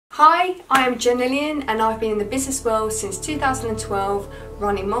Hi, I am Lillian and I've been in the business world since 2012,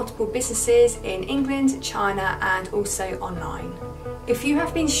 running multiple businesses in England, China and also online. If you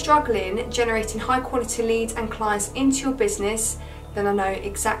have been struggling generating high quality leads and clients into your business, then I know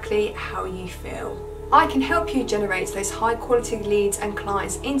exactly how you feel. I can help you generate those high quality leads and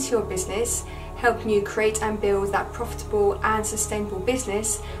clients into your business, helping you create and build that profitable and sustainable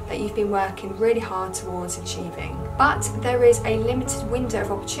business that you've been working really hard towards achieving. But there is a limited window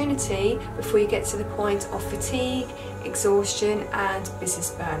of opportunity before you get to the point of fatigue, exhaustion and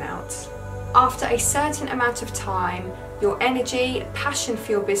business burnout. After a certain amount of time, your energy, passion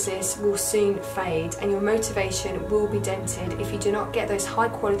for your business will soon fade and your motivation will be dented if you do not get those high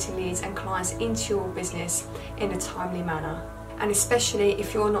quality leads and clients into your business in a timely manner. And especially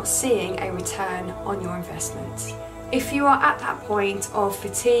if you're not seeing a return on your investment. If you are at that point of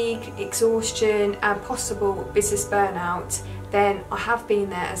fatigue, exhaustion and possible business burnout, then I have been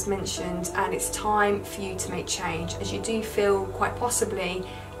there as mentioned, and it's time for you to make change, as you do feel quite possibly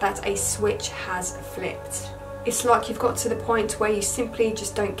that a switch has flipped. It's like you've got to the point where you simply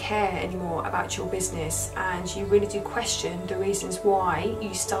just don't care anymore about your business, and you really do question the reasons why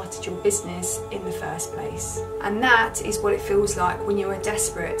you started your business in the first place. And that is what it feels like when you are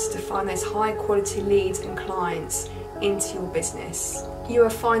desperate to find those high quality leads and clients into your business. You are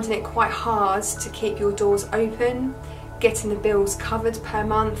finding it quite hard to keep your doors open, getting the bills covered per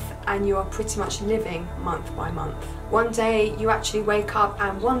month, and you are pretty much living month by month. One day you actually wake up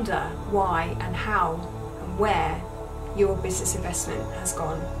and wonder why and how where your business investment has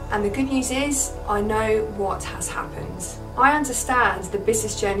gone. And the good news is, I know what has happened. I understand the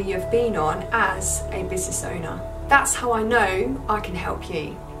business journey you've been on as a business owner. That's how I know I can help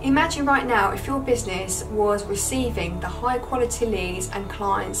you. Imagine right now if your business was receiving the high quality leads and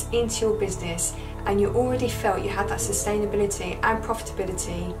clients into your business and you already felt you had that sustainability and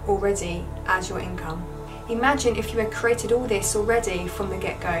profitability already as your income. Imagine if you had created all this already from the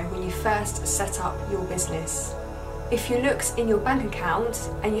get-go when you first set up your business. If you looked in your bank account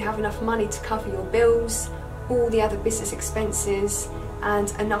and you have enough money to cover your bills, all the other business expenses,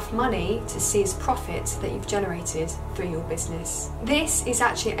 and enough money to see as profit that you've generated through your business. This is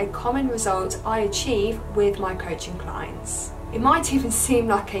actually a common result I achieve with my coaching clients. It might even seem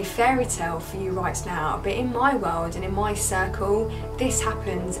like a fairy tale for you right now, but in my world and in my circle, this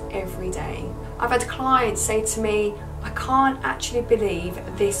happens every day. I've had clients say to me, I can't actually believe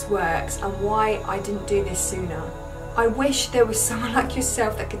this works and why I didn't do this sooner. I wish there was someone like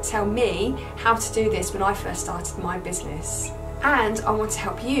yourself that could tell me how to do this when I first started my business. And I want to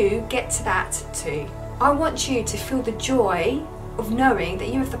help you get to that too. I want you to feel the joy of knowing that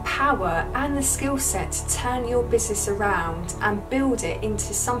you have the power and the skill set to turn your business around and build it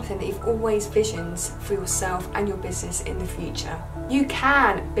into something that you've always visioned for yourself and your business in the future. You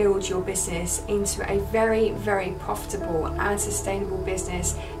can build your business into a very, very profitable and sustainable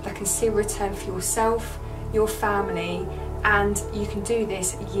business that can see a return for yourself, your family, and you can do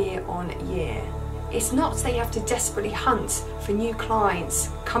this year on year. It's not that you have to desperately hunt for new clients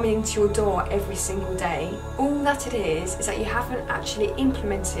coming into your door every single day. All that it is that you haven't actually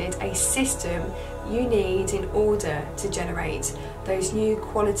implemented a system you need in order to generate those new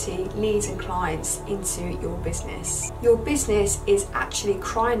quality leads and clients into your business. Your business is actually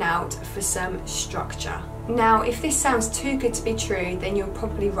crying out for some structure. Now, if this sounds too good to be true, then you're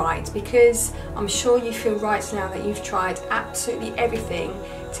probably right, because I'm sure you feel right now that you've tried absolutely everything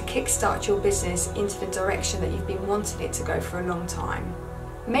to kickstart your business into the direction that you've been wanting it to go for a long time.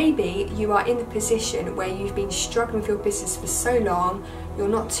 Maybe you are in the position where you've been struggling with your business for so long, you're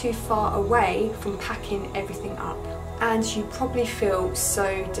not too far away from packing everything up. And you probably feel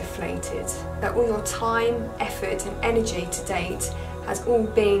so deflated that all your time, effort and energy to date has all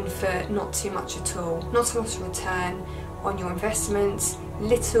been for not too much at all. Not a lot of return on your investment,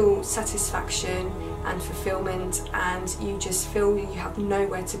 little satisfaction and fulfillment, and you just feel you have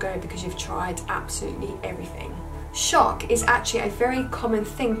nowhere to go because you've tried absolutely everything. Shock is actually a very common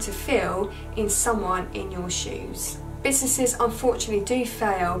thing to feel in someone in your shoes. Businesses unfortunately do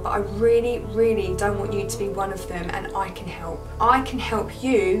fail, but I really, really don't want you to be one of them, and I can help. I can help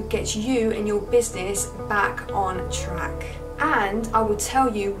you get you and your business back on track. And I will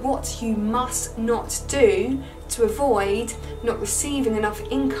tell you what you must not do to avoid not receiving enough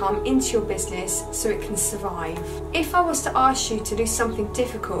income into your business so it can survive. If I was to ask you to do something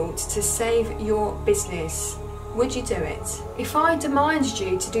difficult to save your business, would you do it? If I demanded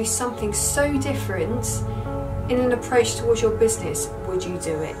you to do something so different in an approach towards your business, would you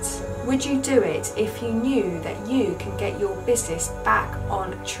do it? Would you do it if you knew that you can get your business back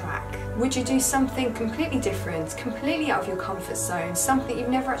on track? Would you do something completely different, completely out of your comfort zone, something you've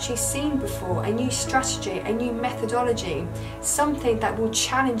never actually seen before, a new strategy, a new methodology, something that will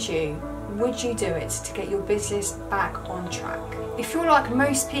challenge you? Would you do it to get your business back on track? If you're like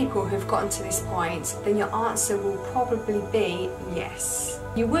most people who've gotten to this point, then your answer will probably be yes.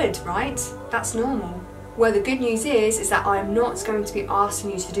 You would, right? That's normal. Well, the good news is that I am not going to be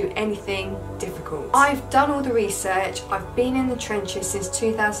asking you to do anything difficult. I've done all the research, I've been in the trenches since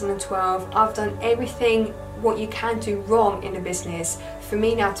 2012, I've done everything what you can do wrong in a business for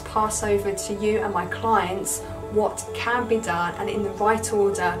me now to pass over to you and my clients what can be done and in the right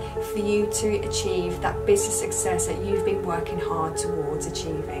order for you to achieve that business success that you've been working hard towards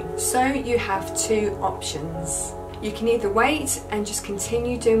achieving. So you have two options. You can either wait and just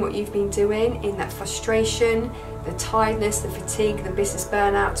continue doing what you've been doing in that frustration, the tiredness, the fatigue, the business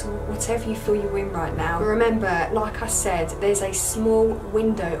burnout, whatever you feel you're in right now. But remember, like I said, there's a small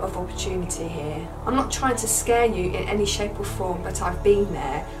window of opportunity here. I'm not trying to scare you in any shape or form, but I've been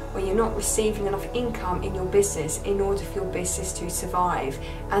there where you're not receiving enough income in your business in order for your business to survive.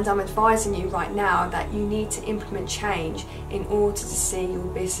 And I'm advising you right now that you need to implement change in order to see your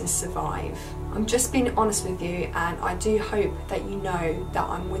business survive. I'm just being honest with you, and I do hope that you know that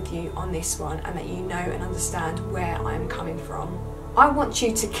I'm with you on this one and that you know and understand where I'm coming from. I want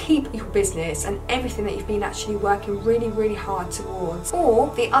you to keep your business and everything that you've been actually working really hard towards.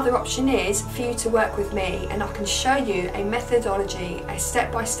 Or the other option is for you to work with me, and I can show you a methodology, a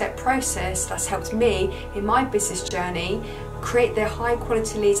step-by-step process that's helped me in my business journey create their high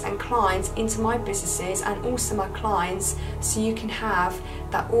quality leads and clients into my businesses and also my clients, so you can have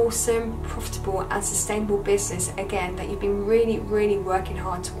that awesome, profitable and sustainable business again that you've been really working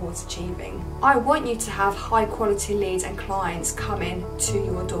hard towards achieving. I want you to have high quality leads and clients coming to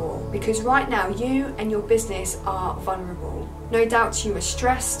your door, because right now you and your business are vulnerable. No doubt you are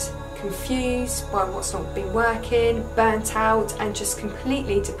stressed, confused by what's not been working, burnt out and just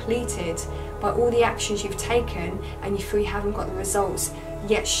completely depleted by all the actions you've taken, and you feel you haven't got the results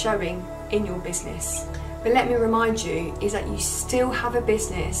yet showing in your business. But let me remind you is that you still have a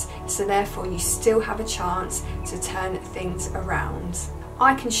business, so therefore you still have a chance to turn things around.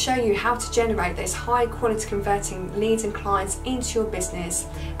 I can show you how to generate those high quality converting leads and clients into your business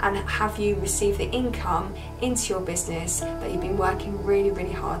and have you receive the income into your business that you've been working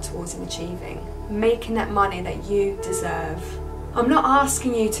really hard towards and achieving, making that money that you deserve. I'm not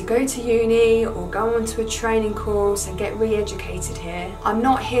asking you to go to uni or go onto a training course and get re-educated here. I'm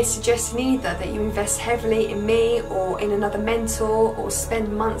not here suggesting either that you invest heavily in me or in another mentor or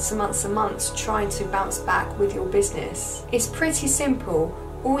spend months and months trying to bounce back with your business. It's pretty simple.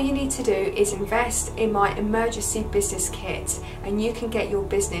 All you need to do is invest in my emergency business kit and you can get your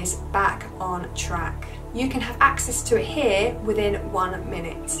business back on track. You can have access to it here within 1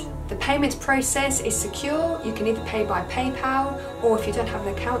 minute. The payment process is secure. You can either pay by PayPal, or if you don't have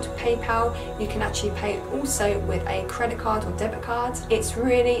an account with PayPal, you can actually pay also with a credit card or debit card. It's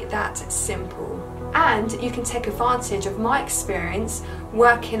really that simple. And you can take advantage of my experience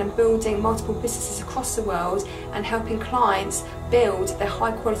working and building multiple businesses across the world and helping clients build their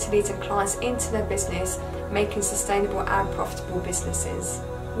high quality leads and clients into their business, making sustainable and profitable businesses.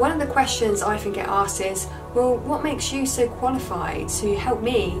 One of the questions I often get asked is, well, what makes you so qualified to help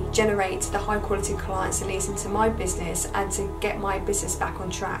me generate the high quality clients and leads into my business and to get my business back on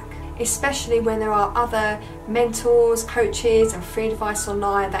track? Especially when there are other mentors, coaches and free advice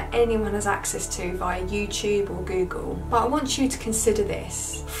online that anyone has access to via YouTube or Google. But I want you to consider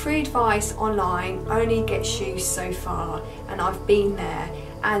this. Free advice online only gets you so far, and I've been there.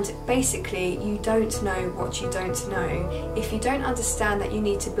 And basically you don't know what you don't know. If you don't understand that you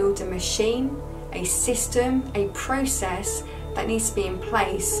need to build a machine, a system, a process that needs to be in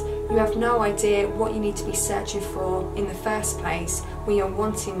place, you have no idea what you need to be searching for in the first place when you're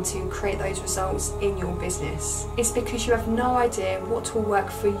wanting to create those results in your business. It's because you have no idea what will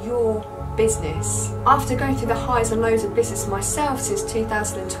work for your business. After going through the highs and lows of business myself since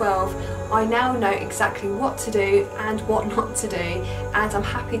 2012, I now know exactly what to do and what not to do, and I'm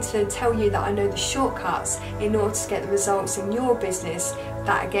happy to tell you that I know the shortcuts in order to get the results in your business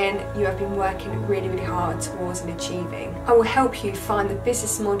that again you have been working really hard towards and achieving. I will help you find the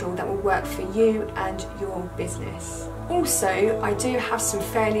business model that will work for you and your business. Also, I do have some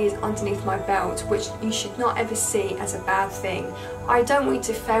failures underneath my belt, which you should not ever see as a bad thing. I don't want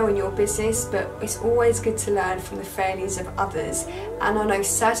you to fail in your business, but it's always good to learn from the failures of others, and I know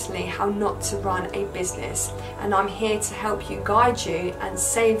certainly how not to run a business, and I'm here to help you, guide you and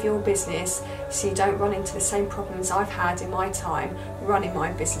save your business so you don't run into the same problems I've had in my time running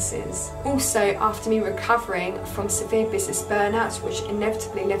my businesses. Also, after me recovering from severe business burnout, which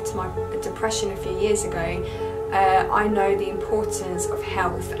inevitably led to my depression a few years ago, I know the importance of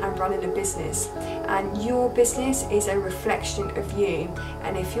health and running a business, and your business is a reflection of you,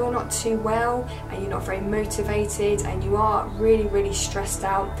 and if you're not too well and you're not very motivated and you are really stressed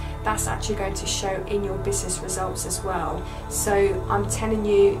out, that's actually going to show in your business results as well. So I'm telling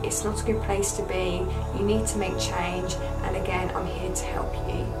you, it's not a good place to be. You need to make change, and again, I'm here to help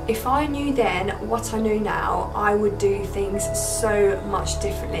you. If I knew then what I know now, I would do things so much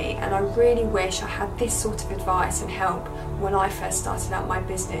differently, and I really wish I had this sort of advice and help when I first started out my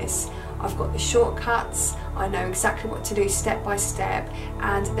business. I've got the shortcuts, I know exactly what to do step by step,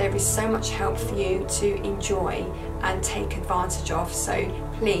 and there is so much help for you to enjoy and take advantage of. So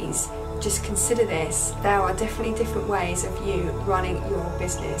please just consider this. There are definitely different ways of you running your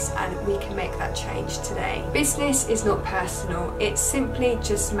business, and we can make that change today. Business is not personal, it's simply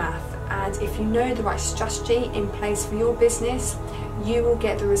just math, and if you know the right strategy in place for your business, you will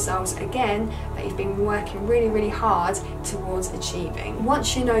get the results again that you've been working really hard towards achieving.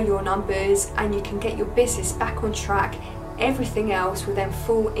 Once you know your numbers and you can get your business back on track, everything else will then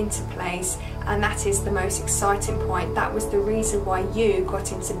fall into place, and that is the most exciting point. That was the reason why you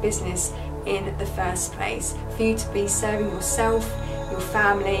got into business in the first place, for you to be serving yourself, your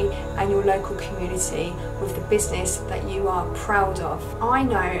family and your local community with the business that you are proud of. I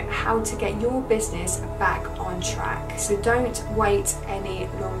know how to get your business back on track, so don't wait any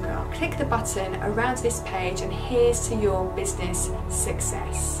longer. Click the button around this page and here's to your business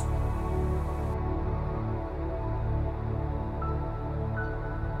success.